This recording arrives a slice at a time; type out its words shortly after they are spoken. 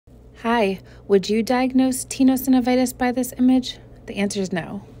Hi, would you diagnose tenosynovitis by this image? The answer is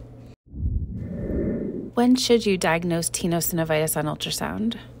no. When should you diagnose tenosynovitis on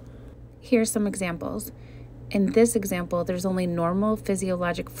ultrasound? Here are some examples. In this example, there's only normal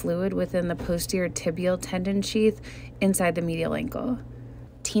physiologic fluid within the posterior tibial tendon sheath inside the medial ankle.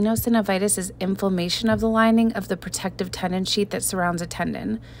 Tenosynovitis is inflammation of the lining of the protective tendon sheath that surrounds a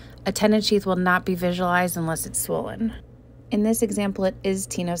tendon. A tendon sheath will not be visualized unless it's swollen. In this example, it is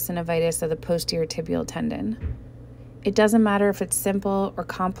tenosynovitis of the posterior tibial tendon. It doesn't matter if it's simple or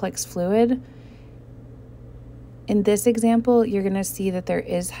complex fluid. In this example, you're going to see that there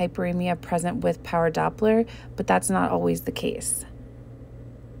is hyperemia present with power Doppler, but that's not always the case.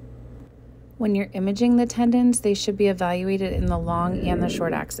 When you're imaging the tendons, they should be evaluated in the long and the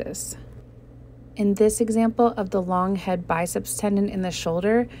short axis. In this example of the long head biceps tendon in the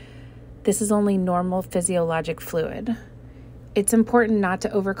shoulder, this is only normal physiologic fluid. It's important not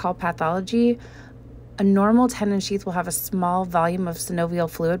to overcall pathology. A normal tendon sheath will have a small volume of synovial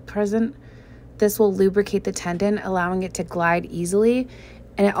fluid present. This will lubricate the tendon, allowing it to glide easily,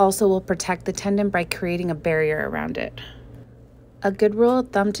 and it also will protect the tendon by creating a barrier around it. A good rule of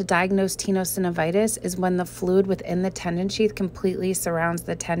thumb to diagnose tenosynovitis is when the fluid within the tendon sheath completely surrounds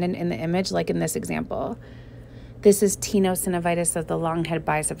the tendon in the image, like in this example. This is tenosynovitis of the long head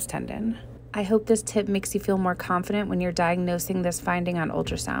biceps tendon. I hope this tip makes you feel more confident when you're diagnosing this finding on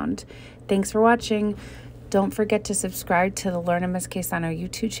ultrasound. Thanks for watching. Don't forget to subscribe to the Learn MSK on our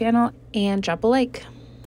YouTube channel and drop a like.